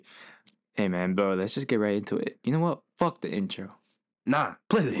Hey man, bro, let's just get right into it. You know what? Fuck the intro. Nah,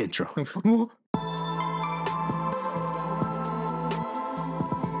 play the intro.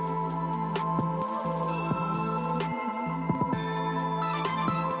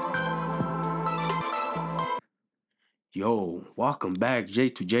 Yo, welcome back,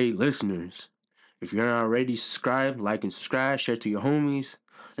 J2J listeners. If you're not already subscribed, like and subscribe, share to your homies.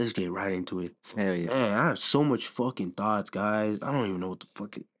 Let's get right into it. Hell yeah. Man, I have so much fucking thoughts, guys. I don't even know what to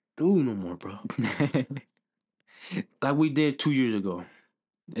fucking do no more, bro. Like we did 2 years ago.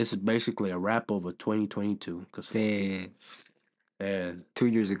 It's basically a wrap over 2022. Cause Yeah. and 2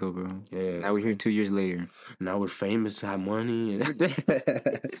 years ago, bro. yeah, Now we're here 2 years later. now we're famous, have money.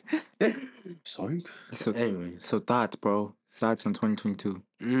 Sorry. So, Anyways, so thoughts, bro. Thoughts on 2022.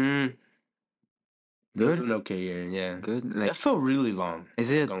 it was Good? an okay year. Yeah, Good? that Like, felt really long.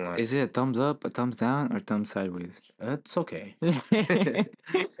 is Not it gonna lie. is it a thumbs up, a thumbs down, or thumbs sideways? It's okay. You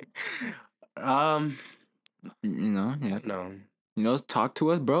Yeah. yeah. No. Talk to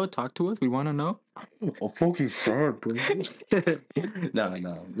us, bro. Talk to us. We want to know. Oh, fucking sorry, bro.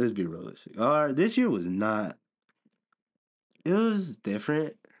 No. Let's be realistic. This year was not. It was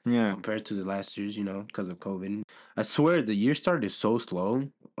different Yeah. compared to the last years, because of COVID. I swear the year started so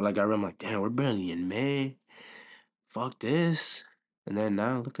slow. Like I remember, like, damn, we're barely in May. Fuck this. And then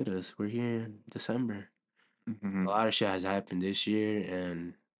now look at us. We're here in December. Mhm. A lot of shit has happened this year,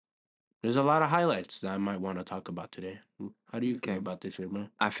 and there's a lot of highlights that I might want to talk about today. How do you feel Okay. about this year, bro?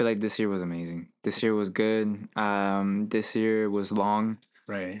 I feel like this year was amazing. This year was good. This year was long.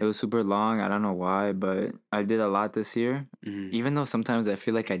 Right. It was super long. I don't know why, but I did a lot this year. Mm-hmm. Even though sometimes I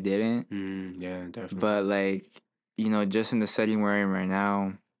feel like I didn't. Yeah, definitely. But like, just in the setting we're in right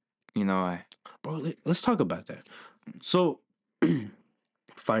now, Bro, let's talk about that. So,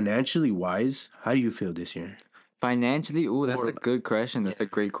 financially wise, how do you feel this year? financially, that's Or a good question. That's a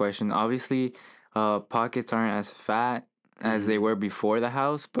great question. Obviously, pockets aren't as fat as they were before the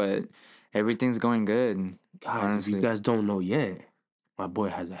house, but everything's going good. guys, if you Honestly. guys don't know yet, my boy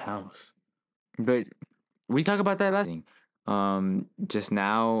has a house. But we talked about that last thing. Just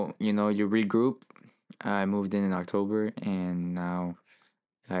now, you regroup. I moved in October, and now,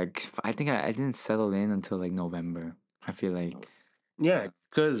 like, I think I didn't settle in until like November. I feel like, Yeah,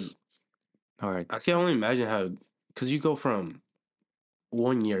 because all right, I can only imagine how, because you go from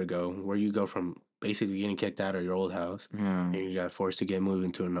 1 year ago, where you go from basically getting kicked out of your old house, yeah, and you got forced to get moved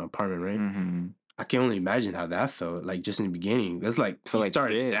into an apartment, right? mm-hmm. I can only imagine how that felt. Like just in the beginning, that's like Feel you like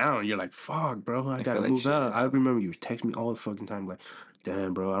started shit. down. You're like, "Fuck, bro, I gotta feel like move out." shit. I remember you were texting me all the fucking time, like,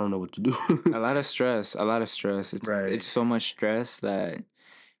 "Damn, bro, I don't know what to do." A lot of stress. A lot of stress. It's Right. so much stress that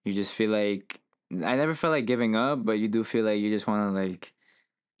you just feel like I never felt like giving up, but you do feel like you just want to like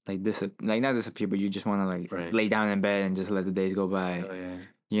not disappear, but you just want to like Right. lay down in bed and just let the days go by. Oh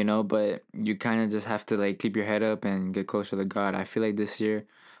yeah. But you kind of just have to like keep your head up and get closer to God. I feel like this year,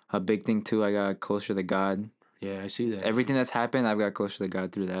 a big thing too, I got closer to God. Yeah, I see that. Everything that's happened, I've got closer to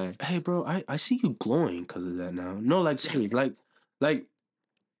God through that. Hey, bro, I see you glowing because of that now. No, like seriously, like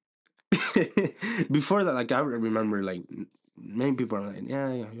before that, like I remember, like many people are like, yeah,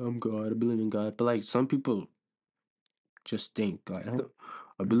 I'm God, I believe in God, but like some people just think like,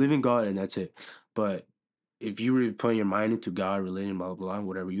 I believe in God and that's it. But if you really put your mind into God, religion, blah blah blah,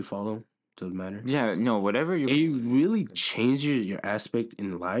 whatever you follow, doesn't matter. Yeah, no, whatever you. It really changes your aspect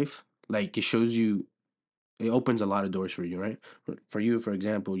in life. Like it shows you, it opens a lot of doors for you, right? For you, for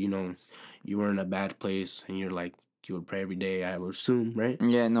example, you were in a bad place and you're like, you would pray every day, I would assume, right?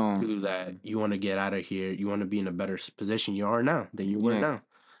 Yeah, no. To that you want to get out of here, you want to be in a better position you are now than you were Yeah.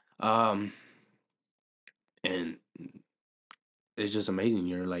 now. And it's just amazing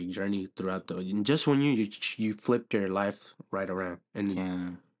your like journey throughout and just when you flipped your life right around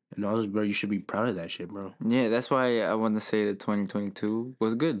Yeah. and all this, bro, you should be proud of that shit, bro. Yeah, that's why I want to say that 2022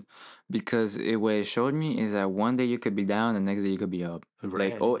 was good because what it showed me is that one day you could be down, the next day you could be up. Like,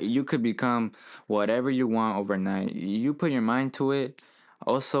 Right. oh, you could become whatever you want overnight. You put your mind to it.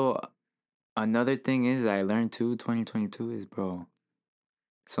 Also, another thing is that I learned too, 2022 is, bro,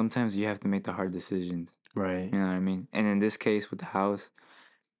 sometimes you have to make the hard decisions. Right. You know what I mean? And in this case with the house,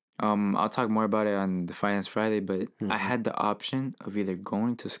 I'll talk more about it on the Finance Friday, but I had the option of either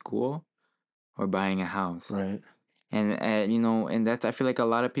going to school or buying a house. Right. And and that's I feel like a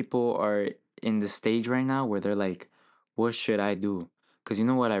lot of people are in the stage right now where they're like, what should I do? Because you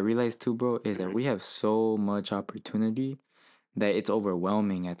know what I realized too, bro, is that we have so much opportunity that it's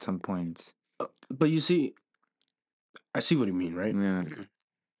overwhelming at some points. But you see, I see what you mean, right? Yeah.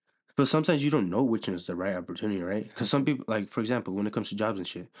 But sometimes you don't know which is the right opportunity, right? Because some people, like for example, when it comes to jobs and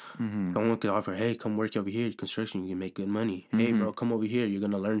shit, Mm-hmm. someone could offer, "Hey, come work over here, construction, you can make good money. Hey, Mm-hmm. bro, come over here, you're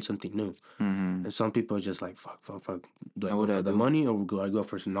gonna learn something new." Mm-hmm. And some people are just like, "Fuck, fuck, fuck. Do I What go would I for the do? money or do I go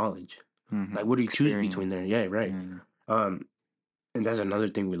for some knowledge? Mm-hmm. Like, what do you choose between Experience. there?" Yeah, right. Yeah. Um, and that's another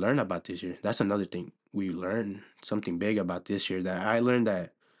thing we learned about this year. That's another thing we learned something big about this year, that I learned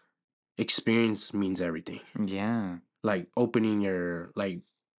that experience means everything. Yeah. Like opening your, like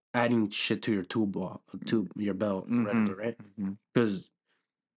adding shit to your to your belt, Mm-hmm. whatever, right? Mm-hmm. Because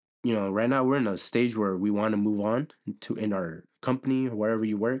right now we're in a stage where we want to move on to in our company or wherever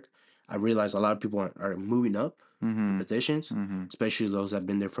you work. I realize a lot of people are moving up in Mm-hmm. positions, Mm-hmm. especially those that have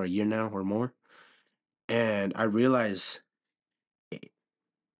been there for a year now or more. And I realize, eh,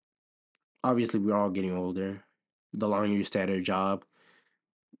 obviously, we're all getting older. The longer you stay at a job,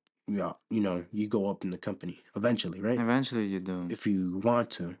 yeah, you go up in the company eventually, right? Eventually, you do. If you want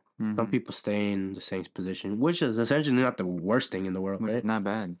to. Some Mm-hmm. people stay in the same position, which is essentially not the worst thing in the world, Which is right? not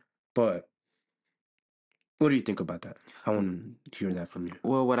bad. But what do you think about that? I want to hear that from you.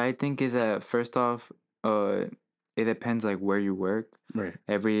 Well, what I think is that first off, uh, it depends like where you work. Right.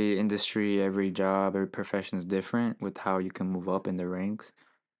 Every industry, every job, every profession is different with how you can move up in the ranks.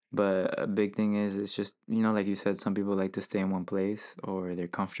 But a big thing is it's just like you said, some people like to stay in one place or they're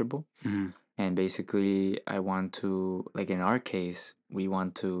comfortable. Mm-hmm. And basically, I want to, like in our case, we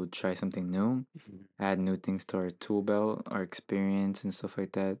want to try something new, add new things to our tool belt, our experience and stuff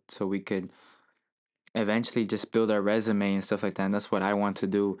like that, so we could eventually just build our resume and stuff like that. And that's what I want to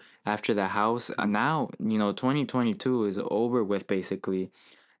do after the house. Now, 2022 is over with basically.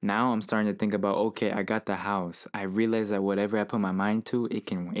 Now I'm starting to think about, okay, I got the house. I realize that whatever I put my mind to,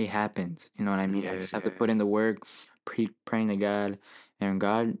 it happens. You know what I mean? I Yeah. just have to put in the work, praying to God, and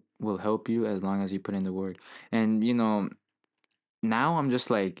God will help you as long as you put in the work. And now I'm just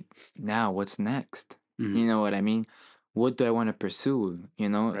like, now what's next? Mm-hmm. You know what I mean? What do I want to pursue?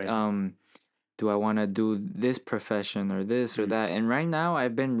 Right. Do I want to do this profession or this or Mm-hmm. that? And right now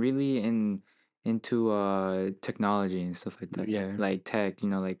I've been really into technology and stuff like that. Yeah. Like tech,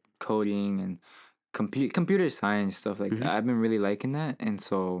 like coding and computer science stuff like that. Mm-hmm. I've been really liking that. And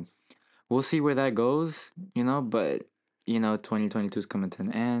so we'll see where that goes, but 2022 is coming to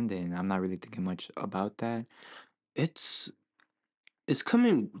an end and I'm not really thinking much about that. It's it's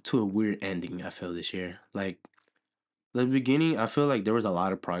coming to a weird ending, I feel, this year. Like the beginning, I feel like there was a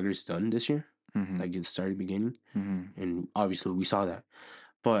lot of progress done this year. Mhm. Like it started beginning, Mhm. and obviously we saw that.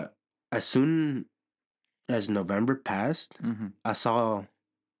 But as soon as November passed, Mhm. I saw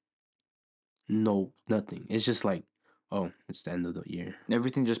nothing. It's just like, oh, it's the end of the year.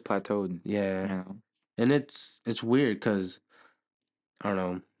 Everything just plateaued, you Yeah, know. and it's weird because I don't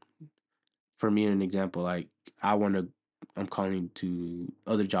know. For me, an example, like I want to, I'm calling to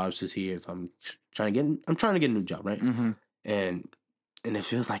other jobs to see if I'm trying to get a new job, right? Mhm. And it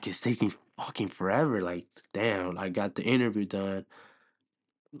feels like it's taking fucking forever. Like, damn, I got the interview done.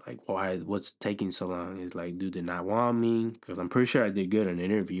 Like, why? What's taking so long? Is like, do they not want me? Because I'm pretty sure I did good in the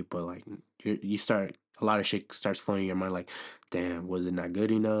interview, but like, you start a lot of shit starts flowing in your mind. Like, damn, was it not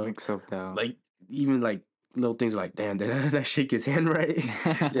good enough? Like self-doubt. Like, even like little things like, damn, did I not shake his hand right?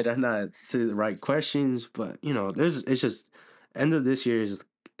 Did I not say the right questions? But it's just end of this year is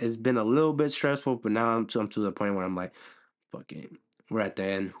it's been a little bit stressful, but now I'm to the point where I'm like, fuck it, we're at the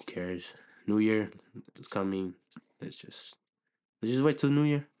end. Who cares? New Year is coming. Let's just wait till the New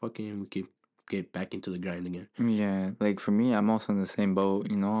Year. Fucking, we keep get back into the grind again. Yeah, like for me, I'm also in the same boat.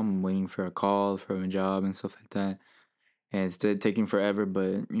 I'm waiting for a call for a job and stuff like that. And it's taking forever,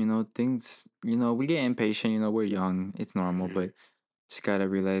 but things, we get impatient, we're young. It's normal, Mhm. but just gotta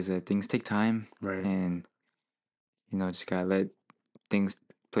realize that things take time Right. and, just gotta let things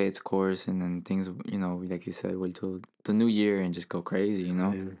play its course and then things, like you said, wait till the new year and just go crazy.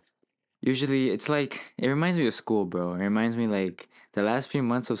 Yeah. Usually it's like it reminds me of school, bro. It reminds me like the last few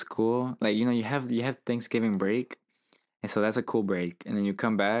months of school, like you have Thanksgiving break. And so that's a cool break. And then you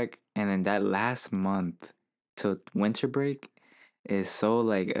come back and then that last month till winter break is so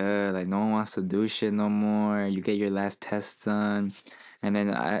like no one wants to do shit no more. You get your last test done and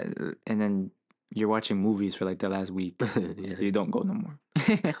then you're watching movies for like the last week. Yeah. So you don't go no more.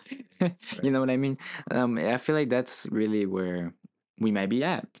 You Right. know what I mean? I feel like that's really where we might be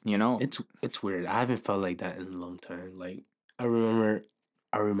at. It's weird. I haven't felt like that in a long time. Like I remember,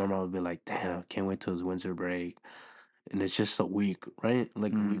 I would be like, damn, I can't wait till it's winter break, and it's just a week, right?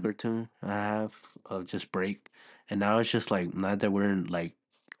 Like a week Mm. or two and a half of just break, and now it's just like not that we're like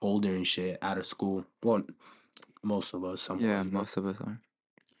older and shit, out of school. Well, most of us, somewhat, Yeah, most of us are.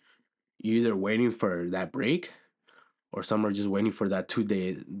 You're either waiting for that break or some are just waiting for that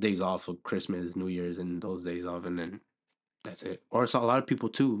days off of Christmas, New Year's, and those days off, and then that's it. Or so a lot of people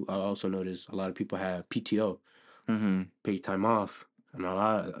too. I also noticed a lot of people have PTO, Mm-hmm. paid time off, and a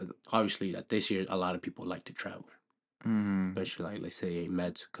lot. Obviously, this year a lot of people like to travel, Mm-hmm. especially like let's say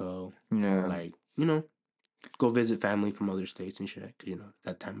Mexico, or Yeah. like go visit family from other states and shit. Cause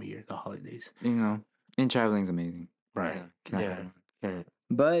that time of year, the holidays. You know, and traveling's amazing. Right. Cannot go Yeah. wrong. Yeah.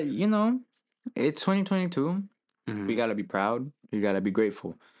 But it's 2022. We Mhm. gotta be proud. We gotta be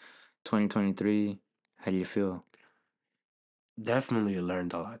grateful. 2023. How do you feel? Definitely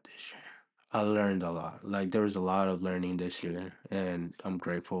learned a lot this year. I learned a lot. Like there was a lot of learning this year, and I'm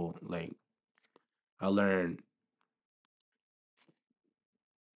grateful. Like I learned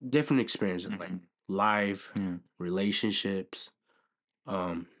different experiences, like Mhm. life, Yeah. relationships,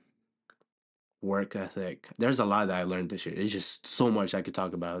 um, work ethic. There's a lot that I learned this year. It's just so much I could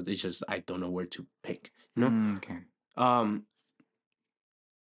talk about. It's just I don't know where to pick. Okay. Um,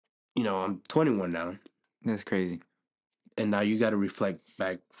 I'm 21 now, That's crazy. and now you got to reflect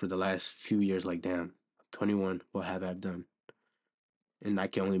back for the last few years. Like, damn, I'm 21. What have I done? And I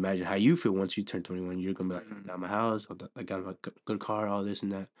can only imagine how you feel once you turn 21. You're gonna be like, I got my house, I got my good car, all this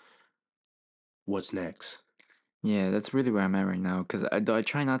and that. What's next? Yeah, that's really where I'm at right now. Cause I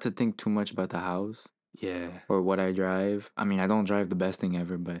try not to think too much about the house Yeah. or what I drive. I mean, I don't drive the best thing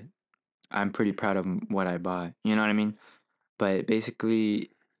ever, but I'm pretty proud of what I bought. You know what I mean? But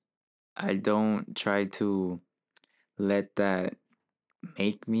basically, I don't try to let that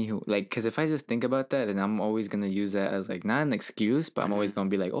make me like, because if I just think about that, then I'm always gonna use that as like not an excuse, but I'm always Mhm. gonna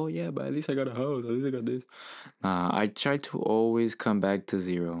be like, oh yeah, but at least I got a house, at least I got this. I try to always come back to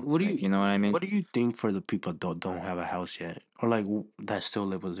zero. What do Like, you you know what I mean? What do you think for the people that don't have a house yet, or like that still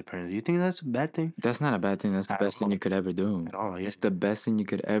live with their parents? Do you think that's a bad thing That's not a bad thing. That's the at best thing all? you could ever do. At all? Yeah. It's the best thing you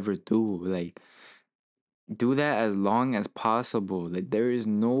could ever do. Like, do that as long as possible. Like, there is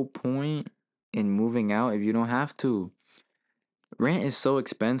no point in moving out if you don't have to. Rent is so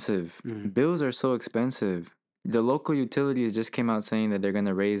expensive. Mhm. Bills are so expensive. The local utilities just came out saying that they're going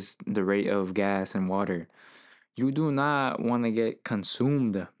to raise the rate of gas and water. You do not want to get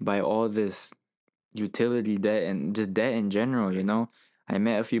consumed by all this utility debt and just debt in general, you know? I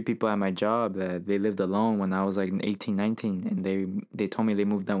met a few people at my job that they lived alone when I was like 18, 19, and they told me they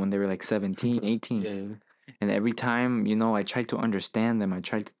moved out when they were like 17, 18. Yeah. And every time, I tried to understand them. I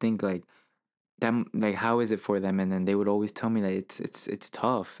tried to think like them, like how is it for them, and then they would always tell me that it's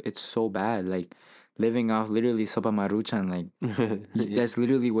tough. It's so bad. Like living off literally sopa maruchan, like Yeah. that's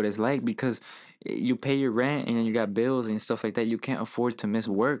literally what it's like because you pay your rent and then you got bills and stuff like that. You can't afford to miss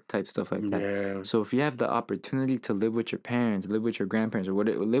work type stuff like that. Yeah. So if you have the opportunity to live with your parents, live with your grandparents, or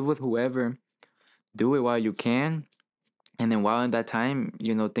live with whoever, do it while you can. And then while in that time,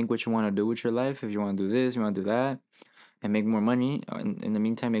 think what you want to do with your life. If you want to do this, you want to do that, and make more money. In the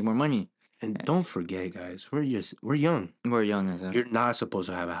meantime, make more money. And don't forget, guys, we're young. We're young as a You're not supposed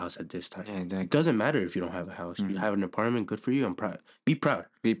to have a house at this time. yeah, It exactly. doesn't matter if you don't have a house. You Mhm. have an apartment, good for you. I'm proud. Be proud.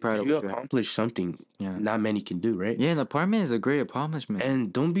 Be proud 'Cause of you what you have. accomplished something Yeah, not many can do, right? yeah. An apartment is a great accomplishment.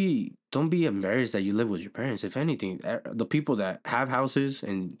 And don't be embarrassed that you live with your parents. If anything, the people that have houses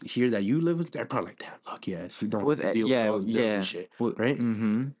and hear that you live with, they're probably like, damn, lucky ass. You don't have With to deal with yeah, all the bills and yeah. shit, With, right?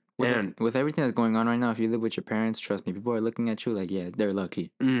 mm-hmm. And With everything that's going on right now, if you live with your parents, trust me, people are looking at you like, yeah, they're lucky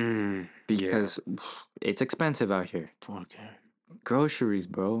yeah, because it's expensive out here. okay. Groceries,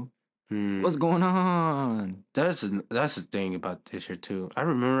 bro. Hmm. What's going on? That's the thing about this year too. I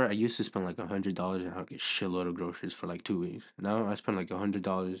remember I used to spend like $100 and I'll get shitload of groceries for like 2 weeks. Now I spend like $100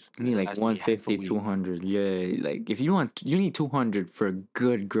 You and need it like lasts me half a 150, week. 200. Yeah, like if you need 200 for a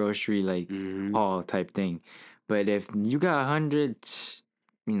good grocery like Mm-hmm. haul type thing. But if you got 100,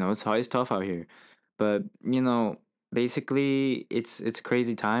 it's tough out here. But, basically it's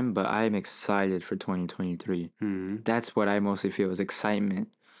crazy time, but I'm excited for 2023. Mm-hmm. That's what I mostly feel is excitement.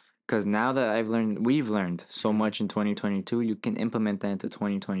 Because now that we've learned so Mm-hmm. much in 2022, you can implement that into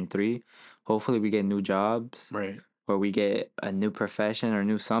 2023. Hopefully, we get new jobs Right. or we get a new profession or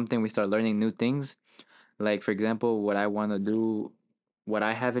new something. We start learning new things. Like, for example, what I want to do, what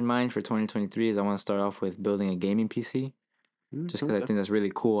I have in mind for 2023 is I want to start off with building a gaming PC just because I Okay. think that's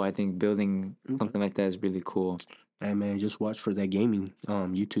really cool. I think building Okay. something like that is really cool. Hey man, just watch for that gaming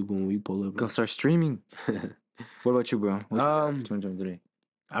YouTube when we pull Go up. start streaming. What about you, bro? What you got for um 2023?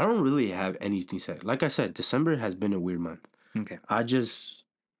 I don't really have anything set. Like I said, December has been a weird month. Okay. I just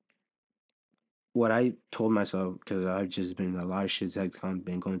what I told myself, because I've just been a lot of shit's had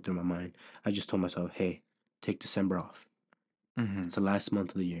been going through my mind. I just told myself, hey, take December off. Mm-hmm. It's the last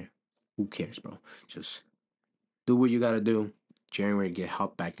month of the year. Who cares, bro? Just do what you gotta do. January, get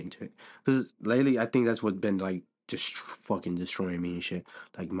hop back into it. Because lately, I think that's what's been like just fucking destroying me and shit.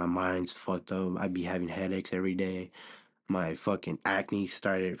 Like my mind's fucked up. I'd be having headaches every day. My fucking acne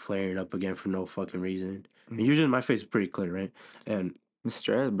started flaring up again for no fucking reason. And usually my face is pretty clear, right? And It's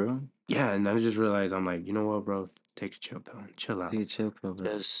stress, bro. yeah, and then I just realized I'm like, you know what, bro? Take a chill pill and chill out. Take a chill pill, bro.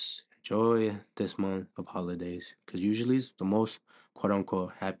 Just enjoy this month of holidays. Because usually it's the most quote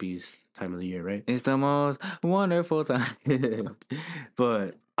unquote happiest time of the year, right? It's the most wonderful time.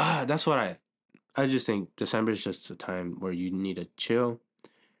 But that's what I just think December is just a time where you need to chill,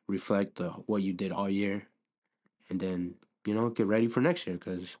 reflect what you did all year, and then, get ready for next year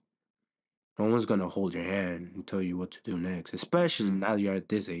because no one's going to hold your hand and tell you what to do next, especially now you're at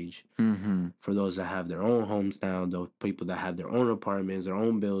this age. Mm-hmm. For those that have their own homes now, those people that have their own apartments, their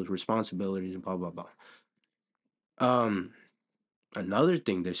own bills, responsibilities, and blah, blah, blah. Another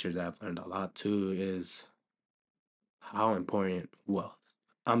thing this year that I've learned a lot too is how important wealth.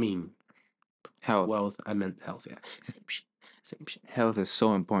 I mean, Health. wealth, I meant health, yeah. Same shit. Same shit. Health is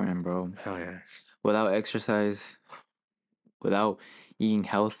so important, bro. Hell yeah. Without exercise, without eating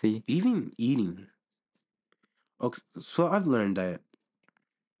healthy. Even eating. Okay, so I've learned that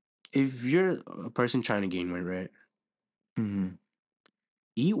if you're a person trying to gain weight, right, Mm-hmm.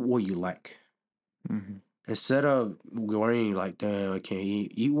 eat what you like. Mm-hmm. Instead of worrying like, damn, I can't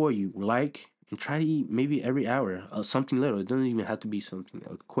eat what you like and try to eat maybe every hour something little. It doesn't even have to be something,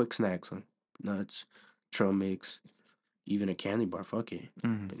 a quick snack, some nuts, trail mix, even a candy bar, fuck it.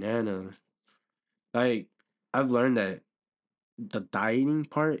 Mm-hmm. Banana. Like, I've learned that the dieting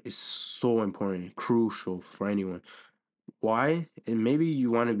part is so important, crucial for anyone. Why? And maybe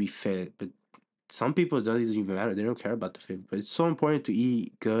you want to be fit, but some people it doesn't even matter. They don't care about the fit. But it's so important to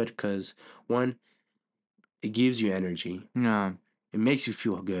eat good because one, it gives you energy. Yeah. It makes you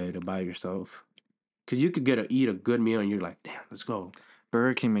feel good about yourself. Cause you could eat a good meal and you're like, damn, let's go.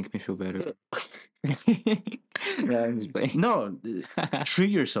 Burger King makes me feel better. Yeah, I'm just playing. No, treat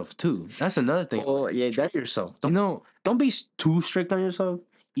yourself too. That's another thing. Oh, yeah, treat that's yourself. you know. Don't be too strict on yourself.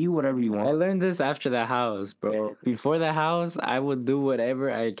 Eat whatever you I want. learned this after the house, bro. Before the house, I would do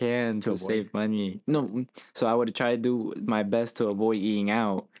whatever I can to avoid. save money. No, so I would try to do my best to avoid eating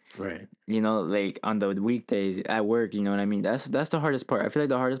out. Right. Like on the weekdays at work. You know what I mean? That's the hardest part. I feel like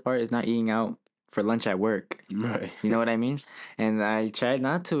the hardest part is not eating out for lunch at work. Right. You know what I mean? And I tried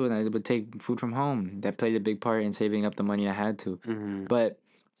not to, and I would take food from home. That played a big part in saving up the money I had to. Mm-hmm. But,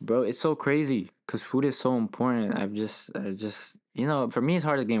 bro, it's so crazy because food is so important. I just, for me, it's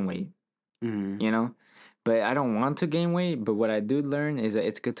hard to gain weight. Mm-hmm. But I don't want to gain weight. But what I do learn is that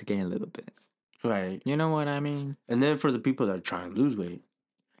it's good to gain a little bit. Right. You know what I mean? And then for the people that are trying to lose weight,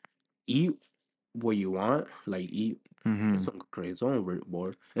 eat what you want. Like eat Mm-hmm. something crazy. Don't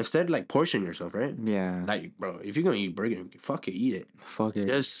overboard. Instead, like portion yourself, right? Yeah. Like, bro, if you're gonna eat burger, fuck it, eat it. Fuck it.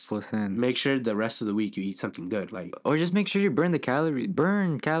 Just Full send. make sure the rest of the week you eat something good. Like, Or just make sure you burn the calories.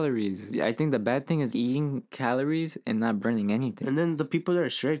 Burn calories. I think the bad thing is eating calories and not burning anything. and then the people that are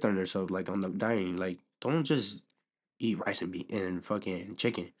strict on themselves, like on the dieting, like don't just eat rice and beef and fucking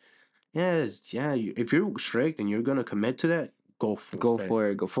chicken. Yes, yeah. If you're strict and you're gonna commit to that, go for Go it. for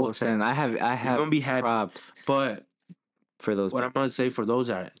it. Go full send. I have You're gonna be happy. props But for those. what I'm gonna say for those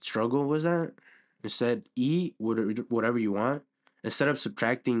that struggle was that instead eat whatever you want. Instead of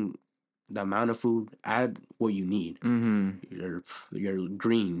subtracting the amount of food, add what you need. Mm-hmm. Your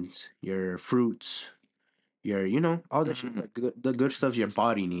greens, your fruits, your all the shit, like the good stuff your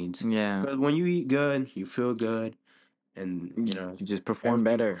body needs. Yeah. Because when you eat good, you feel good, and You just perform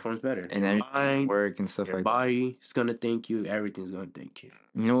everything better. performs better. And Your then mind, work and stuff your like that. body is gonna thank you. Everything's gonna thank you.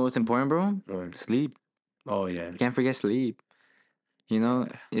 You know what's important, bro? What? Sleep. Oh yeah. You can't forget sleep.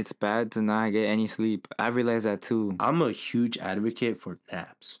 It's bad to not get any sleep. I realized that too. I'm a huge advocate for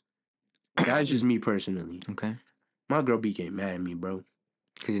naps. That's just me personally. Okay. My girl be getting mad at me, bro.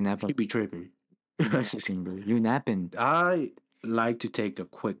 Because you nap. She be tripping. Napping, bro. You napping. I like to take a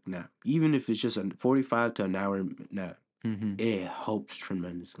quick nap, even if it's just a 45 to an hour nap. Mm-hmm. It helps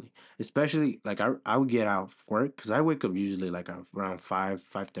tremendously, especially like I would get out of work because I wake up usually like around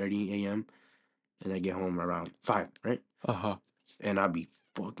 5:30 a.m. and I get home around 5, right? Uh-huh. And I'll be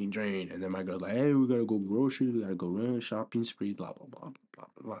fucking drained. And then my girl's like, hey, we gotta go groceries, we gotta go run shopping spree, blah blah blah blah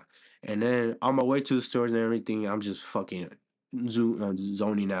blah blah. And then on my way to the stores and everything, I'm just fucking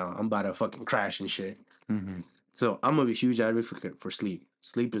zoning out. I'm about to fucking crash and shit. Mm-hmm. So I'm a huge advocate for sleep.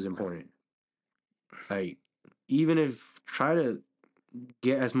 Sleep is important. Like, even if try to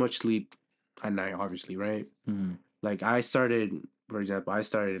get as much sleep at night, obviously, right? Mm-hmm. Like for example, I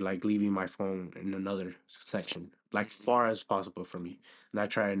started like leaving my phone in another section, like far as possible from me. And I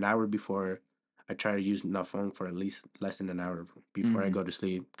try an hour before. I try to use my phone for at least less than an hour before I Mhm. go to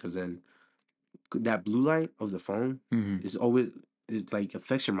sleep, because then that blue light of the phone Mm-hmm. is always it like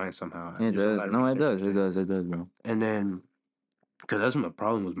affects your mind somehow. It There's a does. lot of No, it research does. on It does. It does, bro. and then because that's my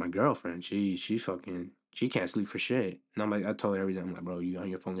problem with my girlfriend. She fucking she can't sleep for shit. And I'm like, I told her every day, I'm like, bro, you on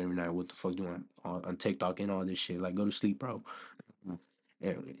your phone every night. What the fuck you want on TikTok and all this shit? Like, go to sleep, bro.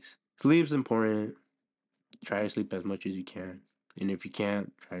 Anyways, sleep's important. Try to sleep as much as you can. And if you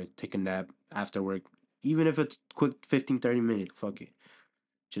can't, try to take a nap after work. Even if it's quick 15, 30 minutes, fuck it.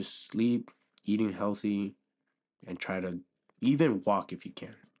 Just sleep, eating healthy, and try to even walk if you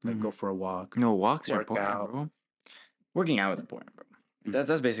can. Like, go for a walk, No, walks are work important, out. bro. Working out is important, bro.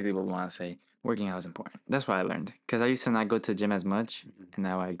 That's basically what we want to say. Working out is important. That's what I learned. Because I used to not go to the gym as much, and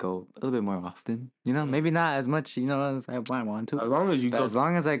now I go a little bit more often. You know, maybe not as much, as I want to. As long as you But go. as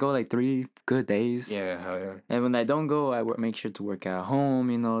long as I go like 3 good days. Yeah, hell yeah. And when I don't go, make sure to work out at home,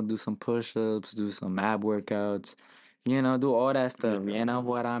 do some push-ups, do some ab workouts, do all that stuff. You know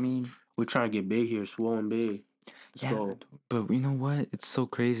what I mean? We're trying to get big here, swollen big. Let's go. But you know what? It's so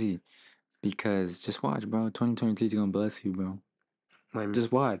crazy because just watch, bro. 2023 is gonna bless you, bro.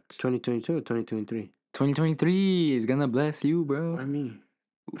 Just watch. 2022 or 2023? 2023 is gonna bless you, bro. What I mean?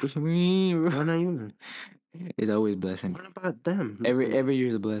 What you mean, bro? Why not you? It's always blessing. What about them? Every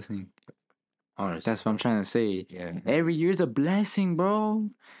year's a blessing. Honestly, That's what I'm trying to say. Yeah. Every year's a blessing, bro.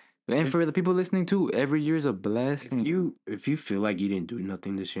 And for the people listening too, every year's a blessing. If you feel like you didn't do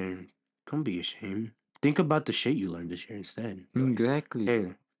nothing this year, don't be ashamed. Think about the shit you learned this year instead. Exactly.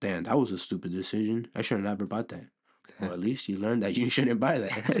 Hey, damn, that was a stupid decision. I should have never bought that. Well, at least you learned that you shouldn't buy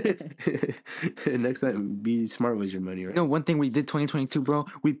that. Next time, be smart with your money, right? One thing we did 2022, bro,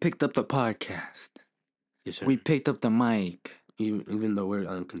 we picked up the podcast. Yes, sir. We picked up the mic. Even though we're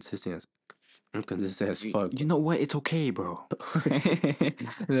inconsistent as fuck. You know what? It's okay, bro.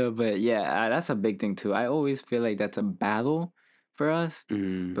 No, but yeah, that's a big thing too. I always feel like that's a battle for us,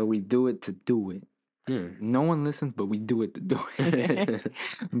 but we do it to do it. Yeah. No one listens, but we do it to do it.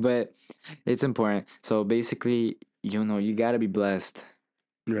 But it's important. So basically, you gotta be blessed,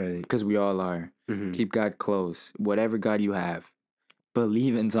 Right. because we all are. Keep God close. Whatever God you have,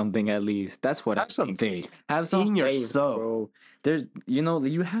 believe in something at least. That's what I think. Faith. Have some In faith, yourself. bro. There's,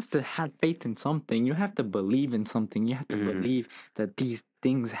 you have to have faith in something. You have to believe in something. You have to believe that these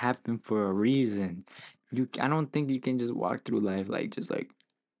things happen for a reason. I don't think you can just walk through life just like,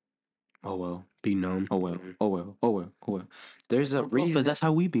 oh well, be numb. Oh well, oh well, oh well, oh well. There's a reason. But that's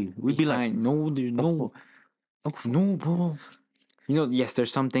how we be. We be like, no, there's no, no, bro. Yes,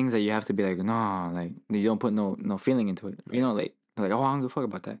 there's some things that you have to be like, nah, like you don't put no feeling into it. Like, oh, I don't give a fuck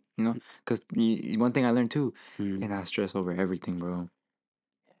about that. Because one thing I learned too, you're not stress over everything, bro.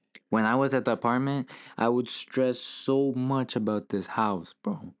 When I was at the apartment, I would stress so much about this house,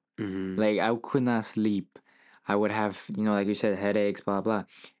 bro. Like I could not sleep. I would have, like you said, headaches, blah blah.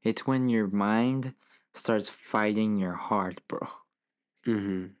 It's when your mind starts fighting your heart, bro.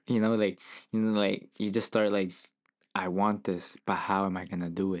 Like you just start like, I want this, but how am I gonna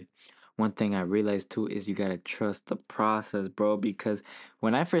do it? One thing I realized too is you gotta trust the process, bro. Because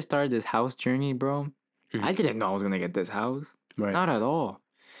when I first started this house journey, bro, I didn't know I was gonna get this house. Right. Not at all.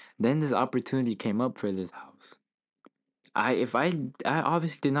 Then this opportunity came up for this house. I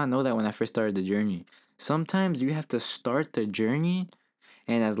obviously did not know that when I first started the journey. Sometimes you have to start the journey,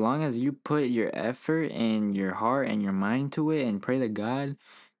 and as long as you put your effort and your heart and your mind to it and pray to God,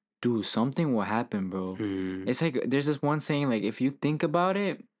 dude, something will happen, bro. It's like there's this one saying, like, if you think about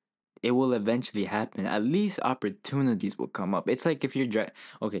it, it will eventually happen. At least opportunities will come up. It's like if you're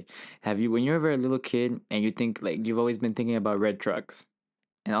okay, when you're ever a little kid and you think, like, you've always been thinking about red trucks,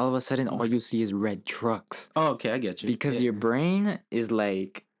 and all of a sudden all you see is red trucks. Oh, okay, I get you. Because your brain is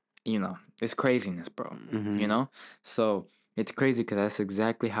like, it's craziness, bro. So it's crazy because that's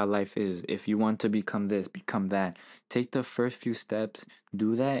exactly how life is. If you want to become this, become that. Take the first few steps,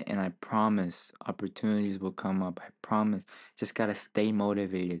 do that, and I promise opportunities will come up. I promise. Just gotta stay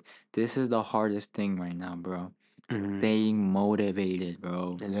motivated. This is the hardest thing right now, bro. Staying motivated,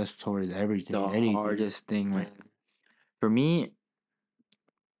 bro. And that's towards everything. The hardest thing, right? For me,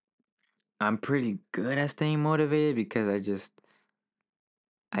 I'm pretty good at staying motivated because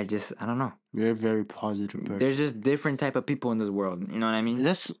I don't know. You're a very positive person. There's just different type of people in this world. You know what I mean?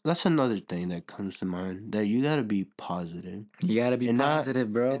 That's another thing that comes to mind. That you gotta be positive. You gotta be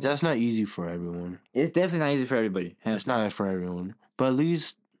positive, bro. That's not easy for everyone. It's definitely not easy for everybody. It's not for everyone. But at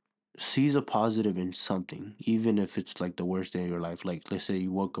least seize a positive in something, even if it's like the worst day of your life. Like, let's say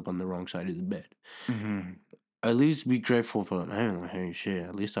you woke up on the wrong side of the bed. At least be grateful for, hey, shit,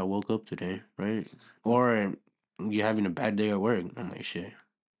 at least I woke up today, right? Or you're having a bad day at work. I'm like, shit,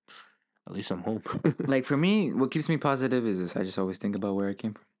 at least I'm home. Like, for me, what keeps me positive is this. I just always think about where I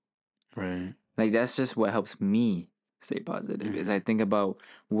came from. Right. Like that's just what helps me stay positive. Is I think about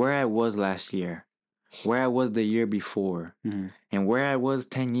where I was last year, where I was the year before, and where I was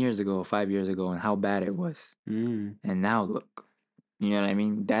 10 years ago, 5 years ago, and how bad it was. And now look, you know what I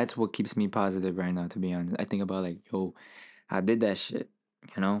mean? That's what keeps me positive right now, to be honest. I think about like, yo, I did that shit.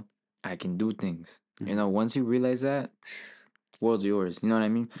 You know, I can do things. You know, once you realize that, world's yours. You know what I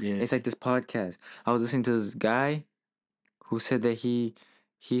mean? Yeah. It's like this podcast. I was listening to this guy who said that he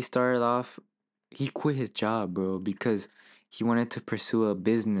started off, he quit his job, bro, because he wanted to pursue a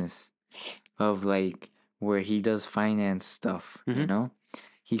business of like where he does finance stuff. You know,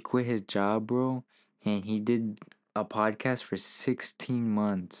 he quit his job, bro, and he did a podcast for 16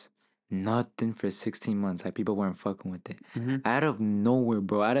 months. Nothing for 16 months. Like people weren't fucking with it. Out of nowhere,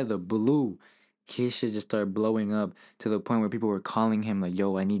 bro, out of the blue, his shit just started blowing up to the point where people were calling him like,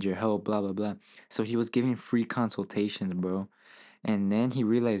 yo, I need your help, blah, blah, blah. So he was giving free consultations, bro. And then he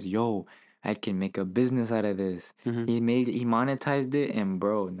realized, yo, I can make a business out of this. He monetized it, and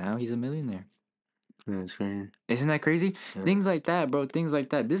bro, now he's a millionaire. That's crazy. Isn't that crazy? Yeah. Things like that, bro. Things like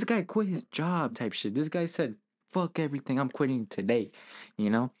that. This guy quit his job type shit. This guy said, fuck everything. I'm quitting today. You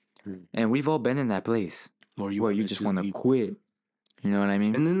know? And we've all been in that place where you just want to quit. You know what I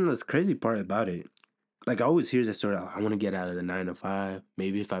mean? And then the crazy part about it, like I always hear that story. I want to get out of the 9 to 5.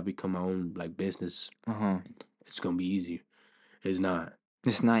 Maybe if I become my own like business, it's gonna be easier. It's not.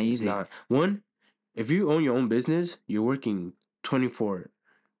 It's not easy. It's not. One, if you own your own business, you're working 24/7.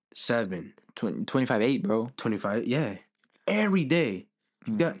 25/8, bro. 25, yeah. Every day.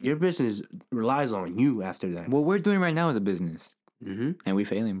 You got your business relies on you after that. What we're doing right now is a business. And we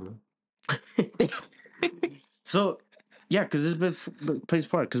failing, bro. So, yeah, because this plays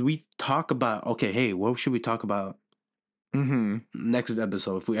part. Because we talk about, okay, hey, what should we talk about next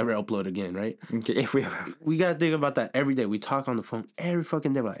episode if we ever upload again, right? Okay, if we ever. We got to think about that every day. We talk on the phone every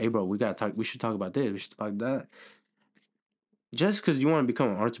fucking day. Like, hey, bro, we should talk about this. We should talk about that. Just because you want to become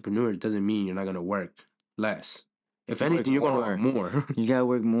an entrepreneur doesn't mean you're not going to work less. If anything, you're going to work more. You got to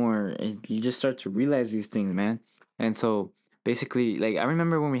work more. You just start to realize these things, man. And so, basically, like, I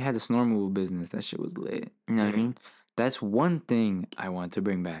remember when we had the snow removal business, that shit was lit. You know what I mean? That's one thing I want to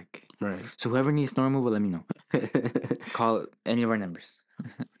bring back. Right. So, whoever needs snow removal, let me know. Call any of our numbers.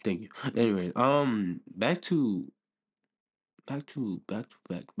 Thank you. Anyway, back to a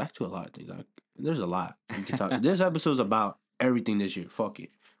lot of things. Like, there's a lot you can talk. This episode's about everything this year. Fuck it.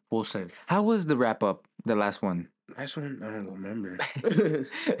 Full send. How was the wrap up? The last one? Last one, I don't remember.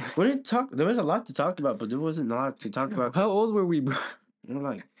 We didn't talk. There was a lot to talk about, but there wasn't a lot to talk about. How old were we, bro? We were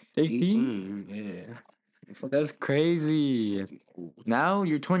like 18? Yeah. That's crazy. Now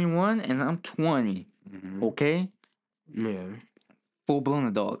you're 21 and I'm 20. Okay? Yeah. Full blown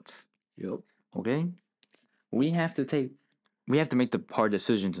adults. Yep. Okay? We have to make the hard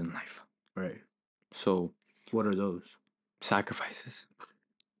decisions in life. Right. So, what are those? Sacrifices.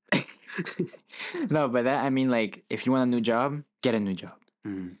 No, by that I mean like if you want a new job, get a new job.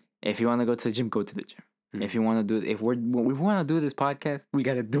 If you want to go to the gym, go to the gym. If you want to do, if we want to do this podcast, we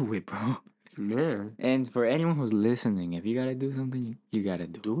gotta do it, bro. Yeah. And for anyone who's listening, if you gotta do something, you gotta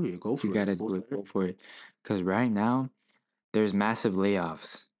do it. Go for it. You gotta do it. Go for it. Because right now, there's massive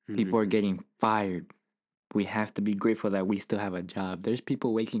layoffs. People are getting fired. We have to be grateful that we still have a job. There's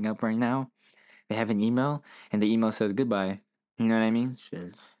people waking up right now. They have an email, and the email says goodbye. You know what I mean?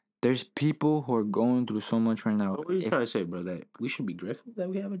 Shit. There's people who are going through so much right now. What are you trying to say, bro? That we should be grateful that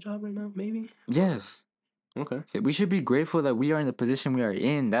we have a job right now, maybe? Yes. Okay. We should be grateful that we are in the position we are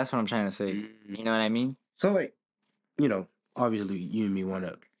in. That's what I'm trying to say. You know what I mean? So, like, you know, obviously you and me want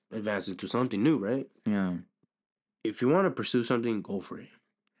to advance into something new, right? Yeah. If you want to pursue something, go for it.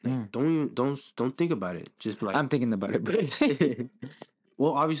 Like, don't think about it. Just be like, I'm thinking about it, bro.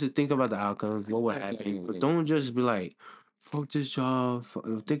 Well, obviously think about the outcomes, what would happen, but don't just be like, fuck this job.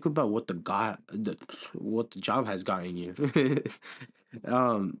 Think about what the job has gotten you.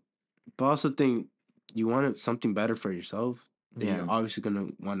 But also think you want something better for yourself. Then you're obviously gonna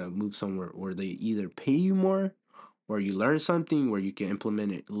want to move somewhere where they either pay you more, or you learn something where you can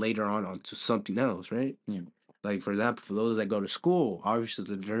implement it later on onto something else, right? Yeah. Like, for example, for those that go to school,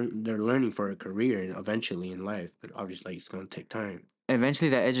 obviously they're learning for a career eventually in life, but obviously it's gonna take time. Eventually,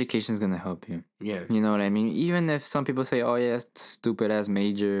 that education is gonna help you. Yeah. You know what I mean? Even if some people say, "Oh yeah, stupid ass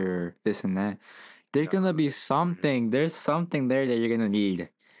major," or this and that, there's gonna be something. There's something there that you're gonna need.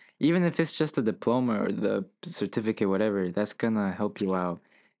 Even if it's just a diploma or the certificate, whatever, that's gonna help you out.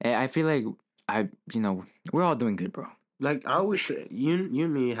 And I feel like we're all doing good, bro. Like, I always say, you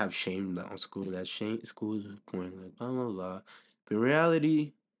and me have shame on school. That school is pointless, blah, blah, blah. But in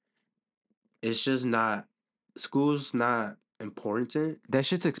reality, it's just not, school's not important That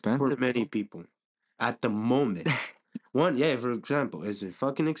shit's for expensive. many people at the moment. One, yeah, for example, it's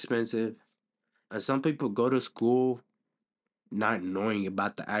fucking expensive, and some people go to school not knowing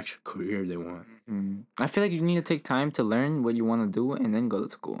about the actual career they want. I feel like you need to take time to learn what you want to do and then go to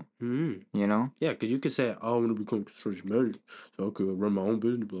school. Mm-hmm. You know? Yeah, because you could say, "Oh, I want to become construction manager, so I could run my own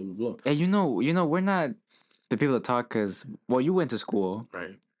business." Blah blah blah. And we're not the people that talk because, well, you went to school.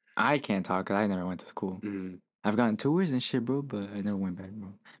 Right. I can't talk because I never went to school. Mm-hmm. I've gotten tours and shit, bro, but I never went back, bro.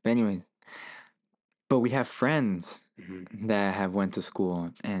 But anyways, but we have friends Mm-hmm. that have went to school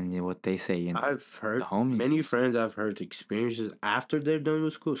and what they say, I've heard the homies. many friends. I've heard experiences after they're done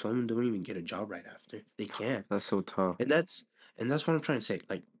with school. Some don't even get a job right after. They can't, That's so tough. and that's what I'm trying to say.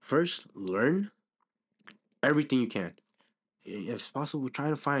 Like, first, learn everything you can. If possible, try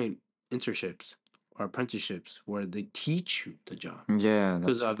to find internships or apprenticeships where they teach you the job. Yeah,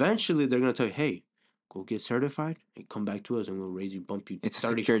 Because eventually they're gonna tell you, "Hey, go get certified and come back to us, and we'll raise you, bump you." it's a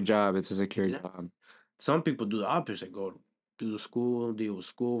 30. secure job. It's a secure Exactly. job. Some people do the opposite: go do the school, deal with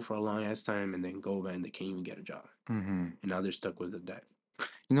school for a long ass time, and then go back and they can't even get a job, and now they're stuck with the debt.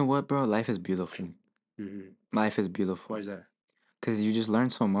 You know what, bro? Life is beautiful. Life is beautiful. Why is that? Because you just learn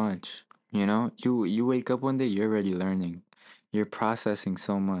so much. You know, you wake up one day, you're already learning. You're processing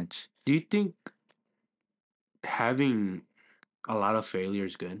so much. Do you think having a lot of failure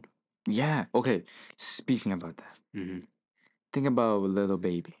is good? Yeah. Okay. Speaking about that, think about a little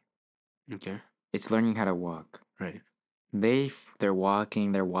baby. Okay. It's learning how to walk. Right. They're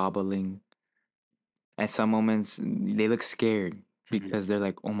walking, they're wobbling. At some moments, they look scared because they're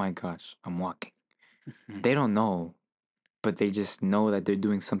like, "Oh my gosh, I'm walking." They don't know, but they just know that they're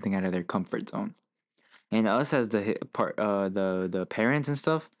doing something out of their comfort zone. And us as the parents and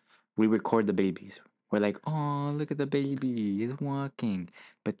stuff, we record the babies. We're like, "Oh, look at the baby, he's walking."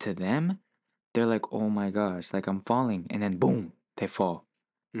 But to them, they're like, "Oh my gosh, like I'm falling," and then boom, they fall.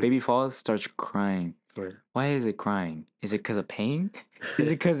 Baby falls, starts crying. Right. Why is it crying? Is it because of pain? Is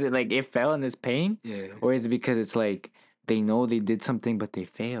it because it fell and it's pain? Yeah. Or is it because it's like they know they did something but they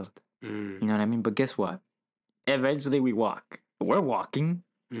failed? You know what I mean? But guess what? Eventually we walk. We're walking.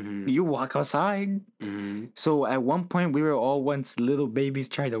 You walk outside. So at one point we were all once little babies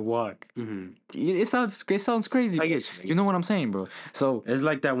trying to walk. It sounds crazy. I but get you. You know what I'm saying, bro? So It's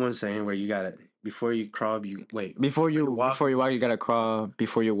like that one saying where you gotta before you crawl, you wait. before you walk- you gotta crawl.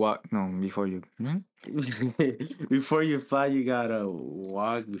 Before you walk, no. Before you. Before you fly, you gotta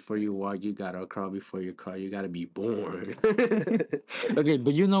walk. Before you walk, you gotta crawl. Before you crawl, you gotta be born. Okay,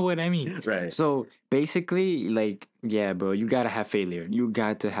 but you know what I mean. Right. So basically, like, yeah, bro, you gotta have failure. You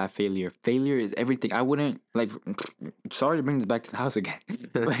got to have failure. Failure is everything. I wouldn't like. Sorry to bring this back to the house again,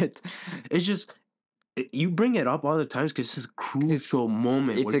 but It's just you bring it up all the times because it's a crucial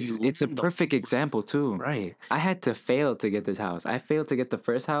moment. it's a perfect example too. Right. I had to fail to get this house. I failed to get the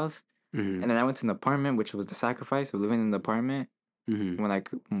first house, and then I went to an apartment, which was the sacrifice of living in the apartment when I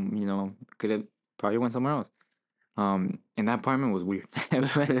could have probably went somewhere else. And that apartment was weird.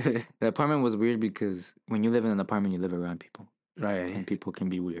 The apartment was weird because when you live in an apartment, you live around people, Right. and people can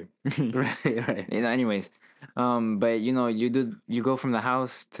be weird. Right. Anyways, but you go from the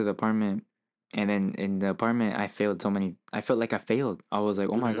house to the apartment, and then in the apartment, I felt like I failed. I was like,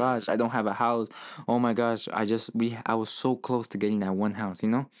 oh my gosh, I don't have a house. Oh my gosh, I was so close to getting that one house,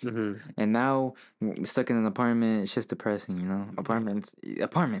 And now stuck in an apartment, it's just depressing, apartment,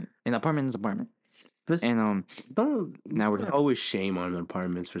 an apartment is apartment. And Don't now we're always shame on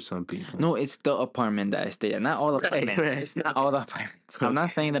apartments for some people. no, it's the apartment that I stay at. Not all the apartments. right. It's not all the apartments. I'm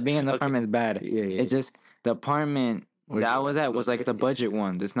not saying that being in the apartment is bad. Yeah. It's just the apartment Where that I you was at was like the budget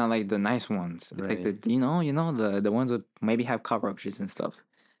ones. It's not like the nice ones. It's like Right. the ones that maybe have cockroaches and stuff.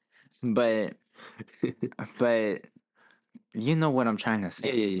 But you know what I'm trying to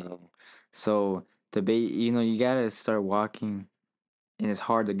say. Yeah. bro. So you gotta start walking, and it's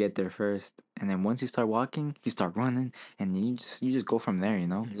hard to get there first. And then once you start walking, you start running, and then you just go from there.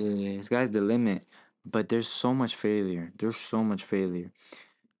 Yeah. Sky's the limit. But there's so much failure. There's so much failure.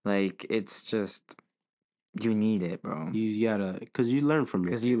 Like it's just you need it, bro. You gotta, cause you learn from it.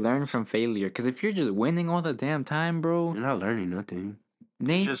 Because you learn from failure. Because if you're just winning all the damn time, bro, You're not learning nothing.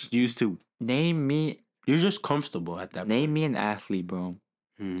 name You're just used to. name me You're just comfortable at that name point. me an athlete, bro,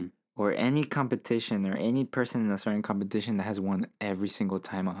 or any competition or any person in a certain competition that has won every single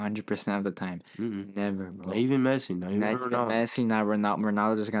time, 100% of the time. Never, bro. Not even Messi. Not even Not even Ronaldo. Messi, not Ronaldo.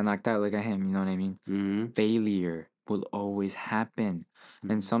 Ronaldo just got knocked out. Look at him. You know what I mean? Failure will always happen.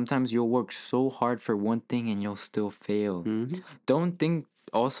 And sometimes you'll work so hard for one thing and you'll still fail. Don't think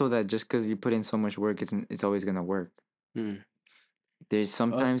also that just because you put in so much work, it's always gonna work. There's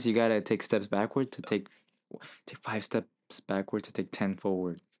sometimes you gotta take steps backward to take 5 steps steps backward to take 10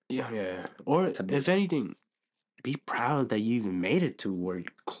 forward. Yeah. Or if anything, be proud that you even made it to where you're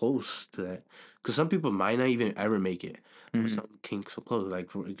close to that. Because some people might not even ever make it. But some came so close. Like,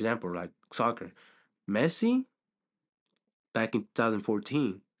 for example, like soccer. Messi, back in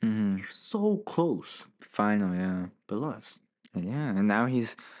 2014, so close, Final, yeah. but lost. Yeah, and now he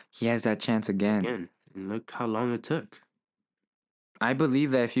has that chance again. Again. And look how long it took. I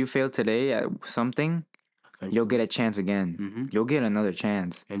believe that if you fail today at something, you'll get a chance again. You'll get another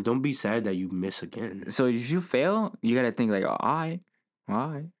chance. And don't be sad that you miss again. So if you fail, you gotta think like, why?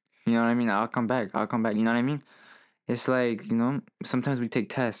 You know what I mean? I'll come back. You know what I mean? It's like, you know, sometimes we take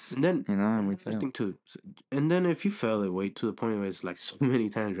tests, And then, you know, and we I fail. think too. And then if you fail it way to the point where it's like so many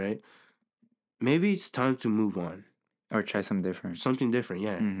times, right? Maybe it's time to move on. Or try something different. Something different,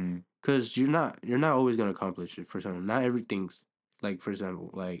 yeah. Because you're not always gonna accomplish it for someone. Not everything's like, for example,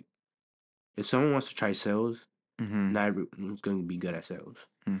 like if someone wants to try sales, not everyone's gonna be good at sales.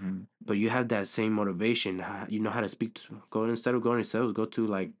 But you have that same motivation. You know how to speak to go instead of going to sales, go to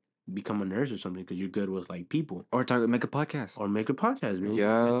like become a nurse or something because you're good with like people. Or make a podcast. Or make a podcast, man.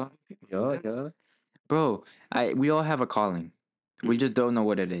 Yeah. Bro, we all have a calling. We just don't know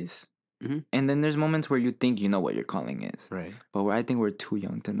what it is. And then there's moments where you think you know what your calling is. Right. But I think we're too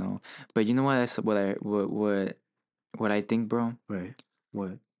young to know. But you know what? That's what I think, bro. Right.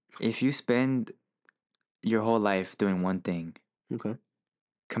 What? If you spend your whole life doing one thing, okay,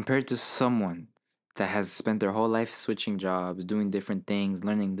 compared to someone that has spent their whole life switching jobs, doing different things,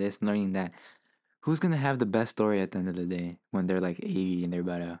 learning this, learning that, who's gonna have the best story at the end of the day when they're like 80 and they're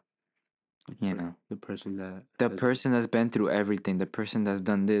about to, you know, the person that's been through everything, the person that's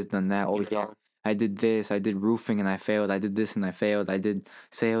done this, done that. Oh yeah, I did this, I did roofing and I failed, I did this and I failed, I did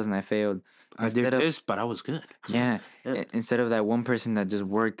sales and I failed. I did this, but I was good. Yeah, instead of that one person that just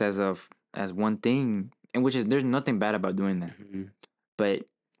worked as one thing, and which is, there's nothing bad about doing that, but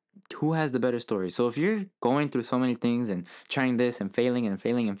who has the better story? So if you're going through so many things and trying this and failing and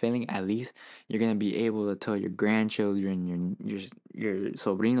failing and failing, at least you're gonna be able to tell your grandchildren, your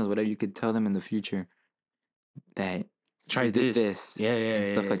sobrinos, whatever, you could tell them in the future that try this. Yeah,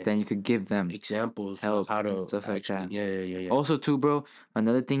 and stuff like that. And you could give them examples help, of how to stuff like that. Yeah. Also, too, bro,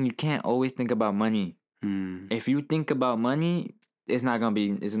 another thing, you can't always think about money. If you think about money, it's not gonna be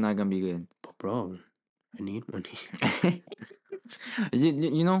good. But bro, I need money.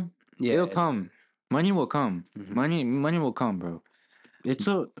 you know, it'll come. Money will come. Money will come, bro. It's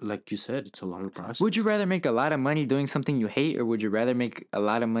like you said, it's a long process. Would you rather make a lot of money doing something you hate, or would you rather make a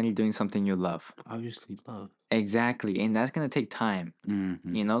lot of money doing something you love? Obviously, love. Exactly, and that's gonna take time.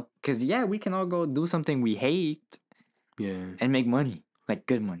 You know, because we can all go do something we hate. Yeah. And make money, like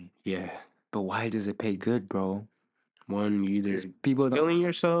good money. Yeah. But why does it pay good, bro? One, you either people killing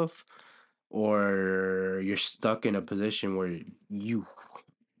yourself, or you're stuck in a position where you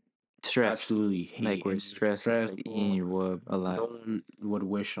stress. Absolutely hate. Like we're stressed, like eating your whoop a lot. No one would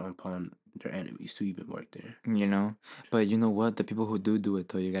wish upon their enemies to even work there. You know? But you know what? The people who do it,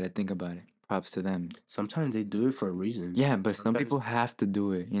 though, you gotta think about it. Props to them. Sometimes they do it for a reason. Yeah, but some people have to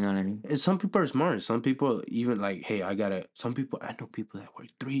do it. You know what I mean? And some people are smart. Some people even like, hey, I know people that work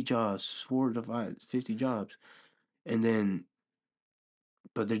 3 jobs, 4 to 5, 50 jobs. And then,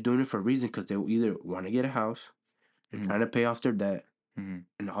 but they're doing it for a reason because they either want to get a house, they're trying to pay off their debt,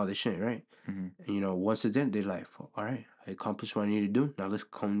 and all this shit, right? And once it's in, they're like, all right, I accomplished what I need to do. Now let's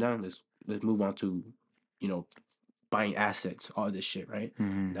calm down. Let's move on to, buying assets, all this shit, right?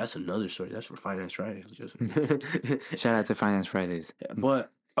 That's another story. That's for Finance Fridays. Just shout out to Finance Fridays.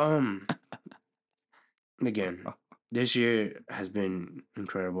 But again, this year has been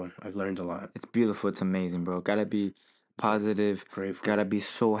incredible. I've learned a lot. It's beautiful. It's amazing, bro. Gotta be positive. Grateful. Gotta be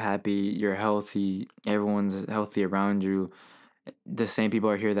so happy. You're healthy. Everyone's healthy around you. The same people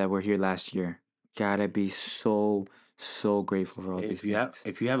are here that were here last year. Gotta be so grateful for all these things.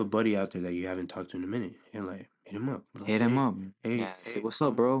 If you have a buddy out there that you haven't talked to in a minute, you're like, hit him up. Like, hit him up. Hey, say, what's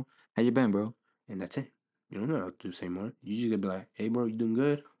up, bro? How you been, bro? And that's it. You don't know how to say more. You just gotta be like, hey, bro, you doing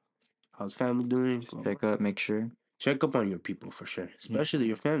good? How's family doing? Check up, make sure. Check up on your people for sure, especially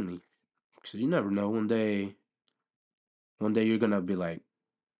your family, because you never know. One day you're gonna be like,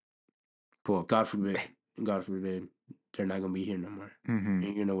 well, God forbid, they're not gonna be here no more. And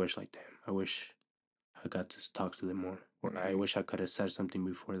you're gonna wish like, damn, I wish I got to talk to them more, or I wish I could have said something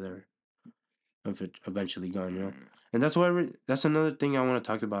before they're eventually gone. And that's why that's another thing I want to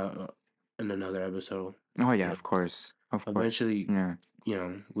talk about in another episode. Oh yeah, of course. Eventually,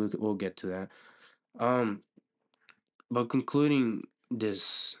 we'll get to that. But concluding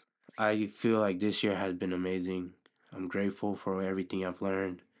this, I feel like this year has been amazing. I'm grateful for everything I've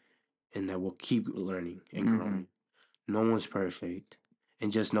learned, and that we'll keep learning and growing. No one's perfect.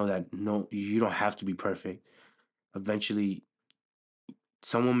 And just know that no, you don't have to be perfect. Eventually,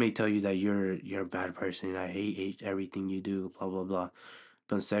 someone may tell you that you're a bad person. I hate everything you do. Blah blah blah.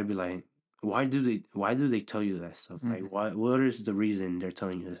 But instead, be like, why do they tell you that stuff? Like, Mhm. what is the reason they're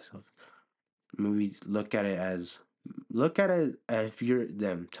telling you that stuff? Maybe look at it as if you're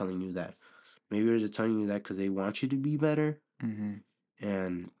them telling you that. Maybe they're just telling you that because they want you to be better. Mhm.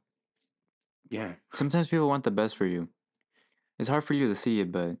 And yeah, Sometimes people want the best for you. It's hard for you to see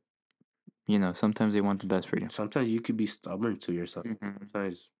it, but sometimes they want the best for you. sometimes you could be stubborn to yourself. Mhm.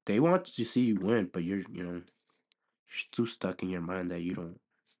 Sometimes they want to see you win, but you're too stuck in your mind that you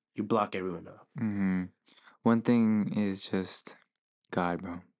block everyone out. Mhm. One thing is just God,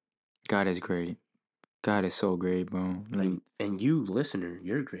 bro. God is great. God is so great, bro. Like, And you, listener,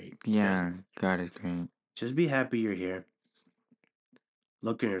 you're great. yeah, God is great. Just be happy you're here.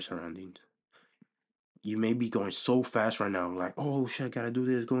 Look at your surroundings. You may be going so fast right now, like, oh shit, I gotta do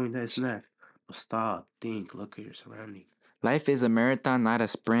this, going this and that. But stop, think, look at your surroundings. Life is a marathon, not a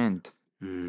sprint. Mm.